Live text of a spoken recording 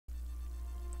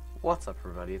What's up,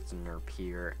 everybody? It's Nerp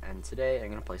here, and today I'm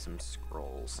gonna play some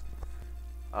Scrolls.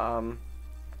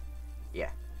 Yeah.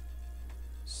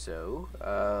 So,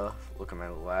 look at my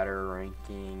ladder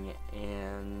ranking,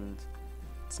 and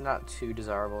it's not too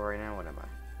desirable right now. What am I?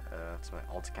 It's my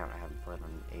alt account I haven't played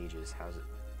on in ages. How's it?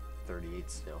 38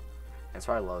 still. And it's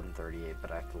probably lower than 38, but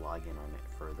I have to log in on it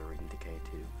for the Radiant Decay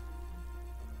too.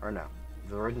 Or no,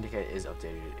 the Radiant Decay is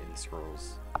updated in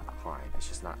Scrolls Climb. It's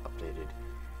just not updated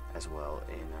as well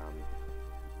in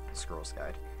Scrolls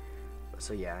Guide.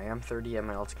 So yeah, I am 30 at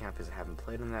my alt account because I haven't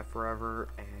played on that forever,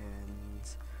 and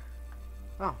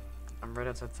oh, I'm right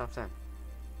outside the top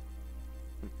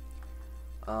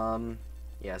 10.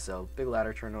 Yeah, so big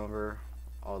ladder turnover,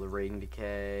 all the Radiant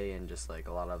Decay, and just like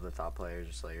a lot of the top players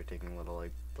just like are taking a little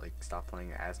like stop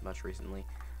playing as much recently,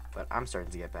 but I'm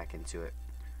starting to get back into it.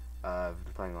 I've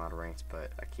been playing a lot of ranks,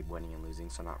 but I keep winning and losing,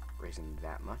 so I'm not racing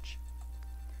that much.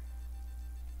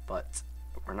 But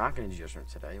we're not going to do Judgment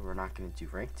today. We're not going to do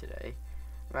rank today.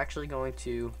 I'm actually going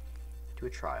to do a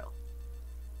trial.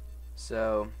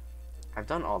 So I've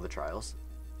done all the trials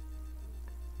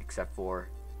except for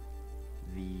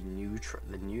the new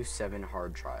 7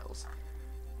 hard trials.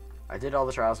 I did all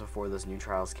the trials before those new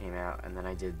trials came out, and then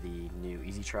I did the new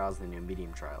easy trials and the new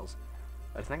medium trials.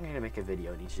 I think I'm going to make a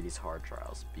video on each of these hard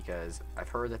trials because I've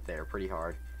heard that they're pretty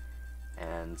hard,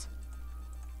 and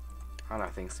I don't know,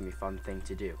 I think it's going to be a fun thing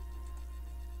to do.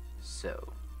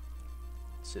 So,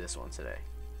 let's do this one today.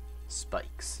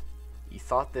 Spikes. You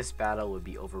thought this battle would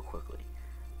be over quickly,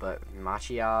 but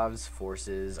Machiav's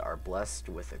forces are blessed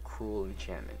with a cruel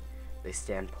enchantment. They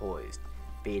stand poised,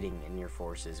 baiting in your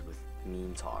forces with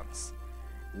mean taunts.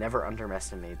 Never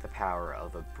underestimate the power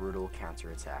of a brutal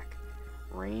counterattack.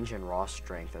 Range and raw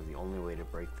strength are the only way to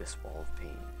break this wall of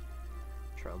pain.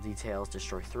 Trial details: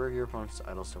 destroy 3 of your opponent's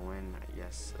idols to win.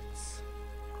 Yes, it's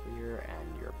clear,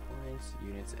 and your opponent's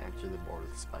units enter the board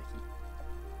with Spiky.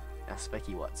 Now,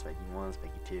 Spiky what? Spiky 1,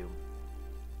 Spiky 2.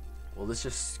 Well, this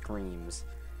just screams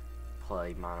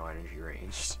play mono energy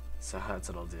ranged, so that's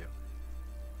what I'll do.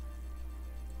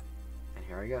 And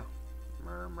here I go.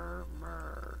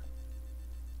 Murr.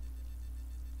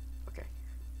 Okay.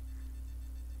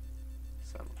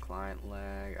 Some client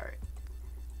lag. Alright.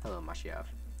 Hello, Machiav.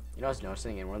 You know, I was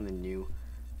noticing in one of the new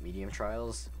medium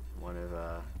trials, one of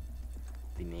the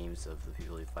names of the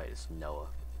people who fight is Noah.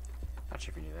 Not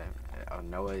sure if you knew that.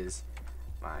 Noah is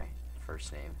my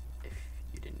first name, if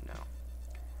you didn't know.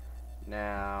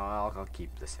 Now, I'll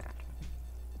keep this hand.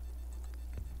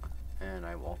 And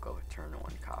I won't go turn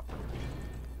 1 copper.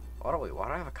 Why do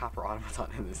I have a copper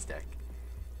automaton in this deck?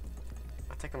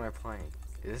 What deck am I playing?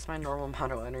 Is this my normal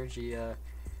mono energy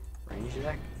range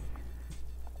deck?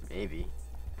 Maybe.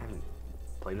 I haven't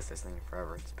played with this thing in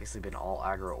forever. It's basically been all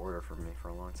aggro order for me for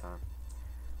a long time.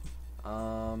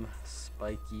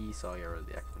 Spiky, so I'll get rid of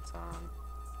the Ekmeton.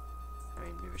 I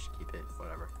mean, maybe I should keep it,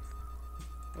 whatever.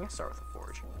 I'm gonna start with a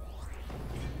Forge.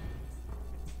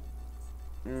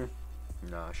 No,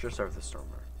 I should start with the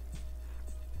Stormer.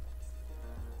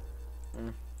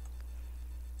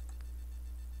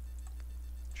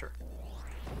 Sure.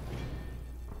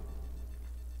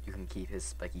 You can keep his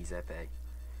Spikies at bay.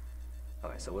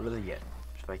 Okay, so what do they get?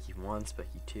 Spiky 1,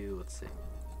 Spiky 2, let's see.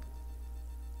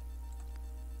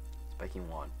 Spiky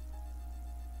 1.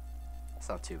 It's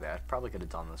not too bad. Probably could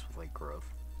have done this with like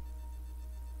growth.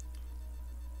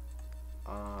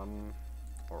 Or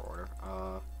order.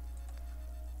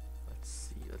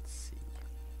 Let's see.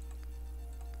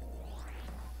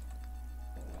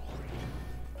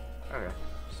 Okay,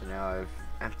 so now I've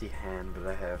empty hand, but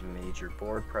I have major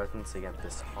board presence against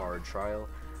this hard trial.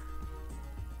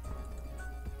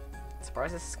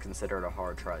 Surprised this is considered a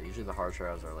hard trial. Usually the hard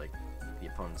trials are like the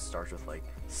opponent starts with like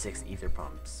 6 ether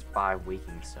pumps, 5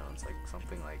 waking stones, like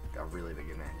something like a really big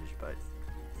advantage, but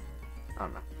I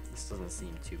don't know. This doesn't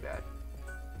seem too bad.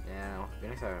 Now, the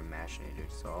next I have a Machinator,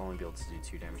 so I'll only be able to do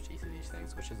 2 damage to each of these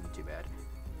things, which isn't too bad.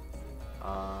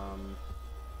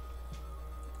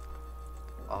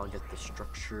 I'll get the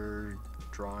structure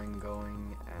drawing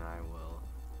going, and I will.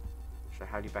 Should I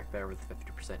hide you back there with a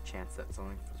 50% chance that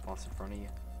something spawns in front of you?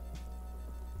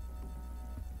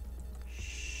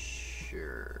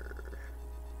 Sure.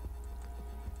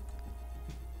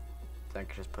 So I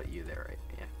can just put you there, right?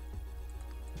 Yeah.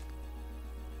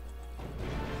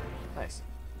 Nice.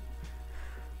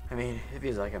 I mean, if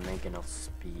he's like I'm making enough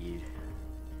speed,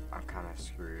 I'm kind of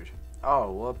screwed.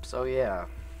 Oh, whoops. Oh, yeah.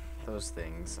 Those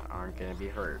things aren't gonna be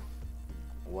hurt.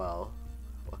 Well,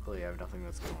 luckily I have nothing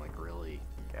that's gonna like really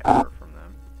get hurt from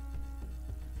them.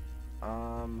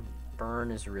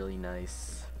 Burn is really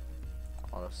nice.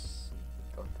 I'll just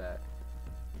go with that.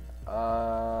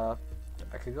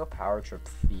 I could go Power Trip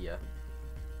Thea.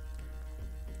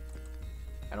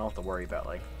 I don't have to worry about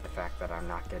like the fact that I'm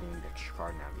not getting the extra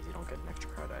card now because you don't get an extra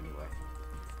card anyway.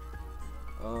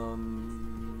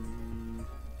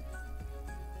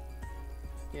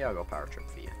 Yeah, I'll go Power Trip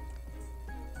Thea.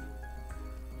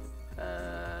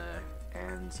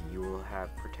 And you will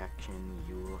have protection.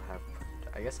 You will have.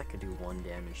 I guess I could do 1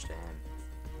 damage to him.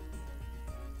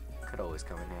 Could always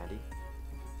come in handy.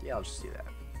 Yeah, I'll just do that.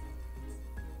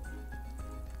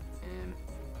 And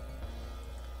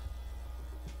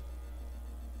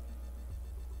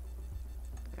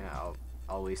yeah,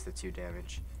 I'll waste the 2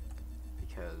 damage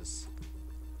because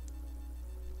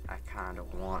I kind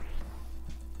of want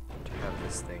to have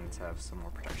this thing to have some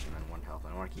more protection than 1 health.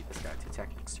 I want to keep this guy to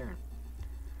attack next turn.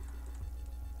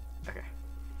 Okay.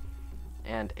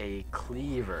 And a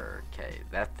cleaver. Okay,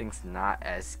 that thing's not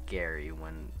as scary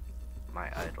when my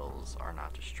idols are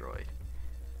not destroyed.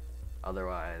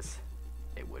 Otherwise,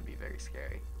 it would be very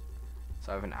scary.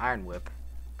 So I have an iron whip,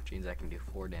 which means I can do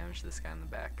 4 damage to this guy in the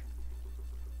back.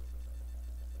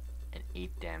 And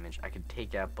 8 damage. I could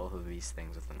take out both of these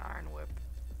things with an iron whip.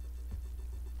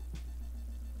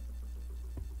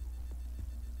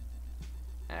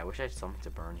 And I wish I had something to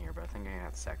burn here, but I think I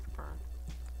have to sack the burn.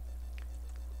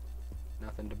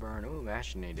 Nothing to burn. Ooh,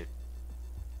 machinated.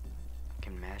 I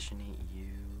can machinate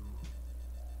you.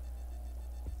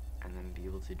 And then be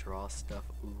able to draw stuff.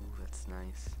 Ooh, that's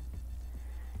nice.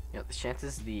 You know, the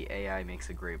chances the AI makes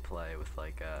a great play with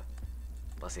like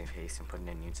Blessing of Haste and putting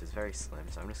in units is very slim,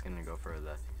 so I'm just gonna go for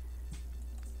the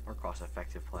more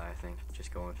cost-effective play, I think.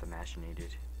 Just going with the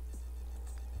machinated.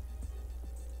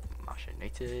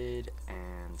 Machinated,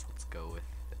 and let's go with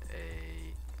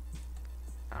a.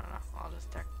 I don't know. I'll just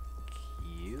attack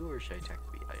you, or should I attack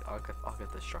B? I'll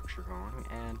get the structure going,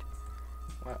 and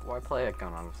why play a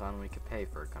Gun on Wasan when we could pay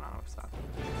for a Gun on Wasan?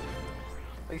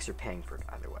 At least you're paying for it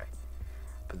either way.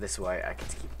 But this way, I get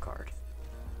to keep a card.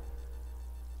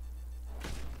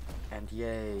 And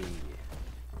yay!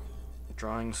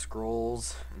 Drawing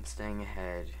scrolls and staying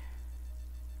ahead.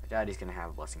 My daddy's gonna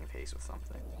have a Blessing of Haste with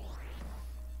something.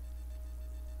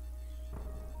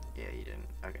 Yeah, you didn't.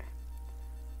 Okay.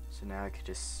 So now I could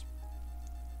just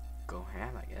go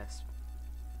ham, I guess.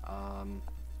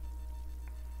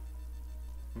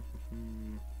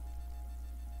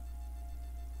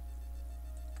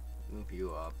 Move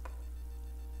you up.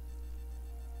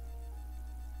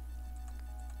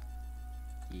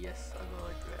 Yes, I'll go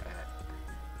like that.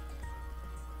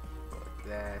 Go like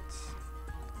that.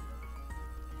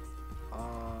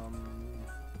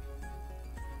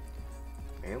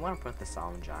 Maybe I want to put the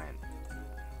Solemn Giant.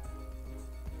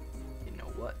 You know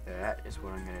what? That is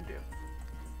what I'm gonna do.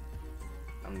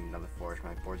 I'm gonna another forge.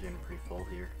 My board's getting pretty full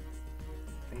here.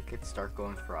 I think it's start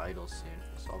going for idols soon.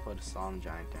 So I'll put a Solemn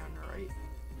Giant down right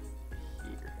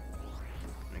here.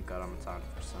 And I got him on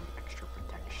for some extra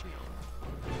protection.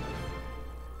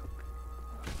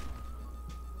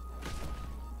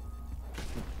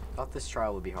 Thought this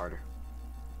trial would be harder.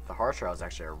 The hard trials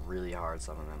actually are really hard.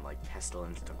 Some of them, like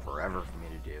Pestilence, took forever for me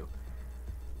to do.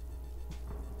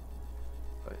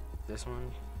 But this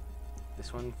one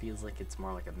feels like it's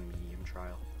more like a medium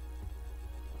trial.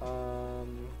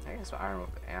 I guess Iron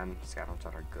Whip and Scout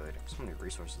Automaton are good. I have so many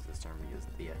resources this turn because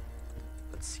of the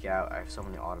but Scout, I have so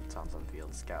many automatons on the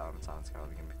field. Scout Automaton is gonna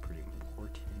be pretty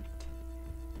important.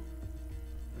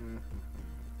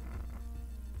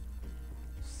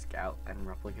 Scout and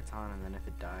Replicaton, and then if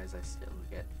it dies, I still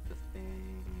get the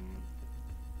thing.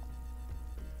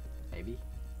 Maybe?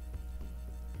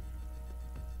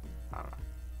 I don't know.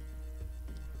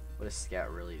 What does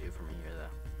Scout really do for me here, though?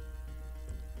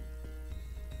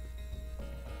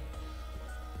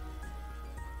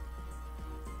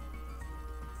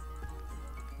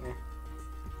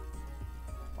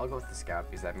 I'll go with the Scout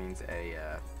because that means a,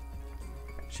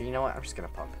 actually, you know what? I'm just gonna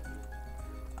pump.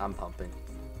 I'm pumping.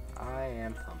 I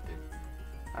am pumping.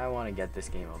 I want to get this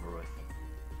game over with.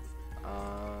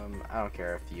 I don't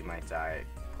care if you might die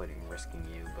risking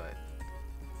you, but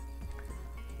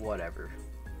whatever.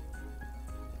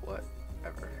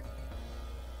 Whatever.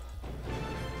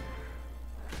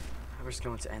 We're just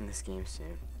going to end this game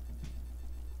soon.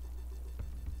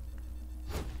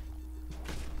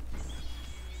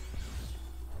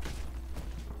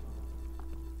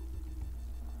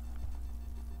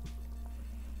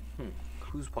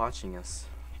 Who's watching us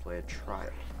play a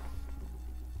trial?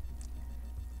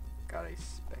 Got a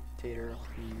spectator up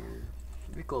here.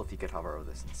 It'd be cool if you could hover over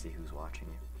this and see who's watching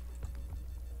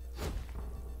you.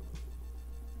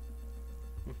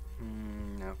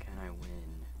 Now can I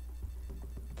win?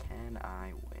 Can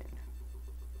I win?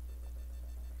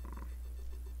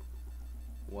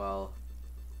 Well,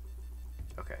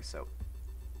 Okay, so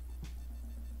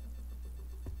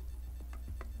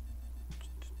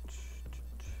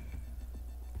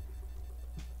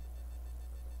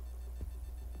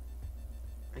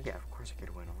yeah, of course I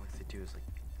could win. All I have to do is like,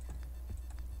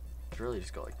 I could really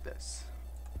just go like this.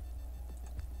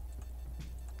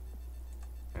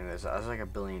 I mean, there's like a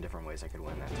billion different ways I could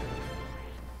win that too.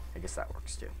 I guess that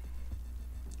works too.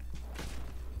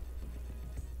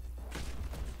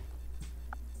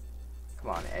 Come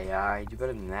on, AI, do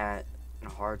better than that in a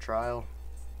hard trial.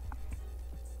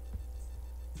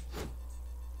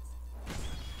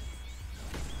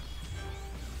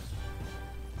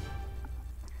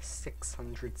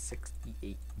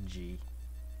 $668G.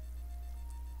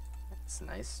 That's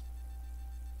nice.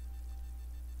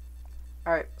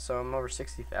 Alright, so I'm over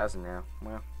 60,000 now.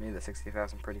 Well, maybe the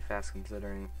 60,000 pretty fast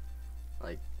considering,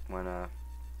 like, when the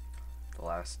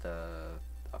last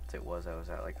update was, I was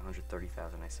at like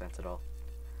 130,000. I sent it all.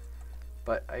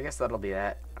 But I guess that'll be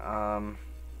that. I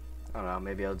don't know,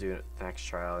 maybe I'll do the next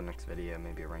trial, the next video,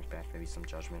 maybe a rank match, maybe some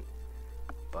judgment.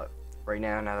 But right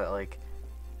now that like,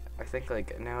 I think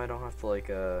like now I don't have to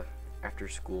like after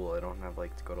school I don't have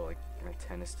like to go to like my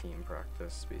tennis team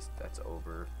practice because that's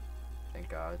over. Thank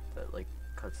God. That like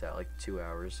cuts out like 2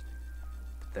 hours.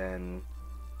 But then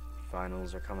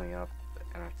finals are coming up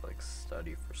and I have to like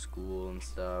study for school and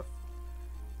stuff.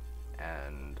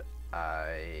 And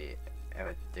I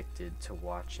am addicted to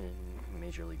watching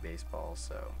Major League Baseball,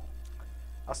 so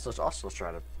I'll still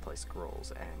try to play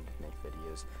scrolls and make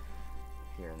videos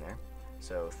here and there.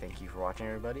 So thank you for watching,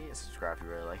 everybody. Subscribe if you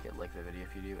really like it, like the video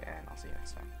if you do, and I'll see you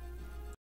next time.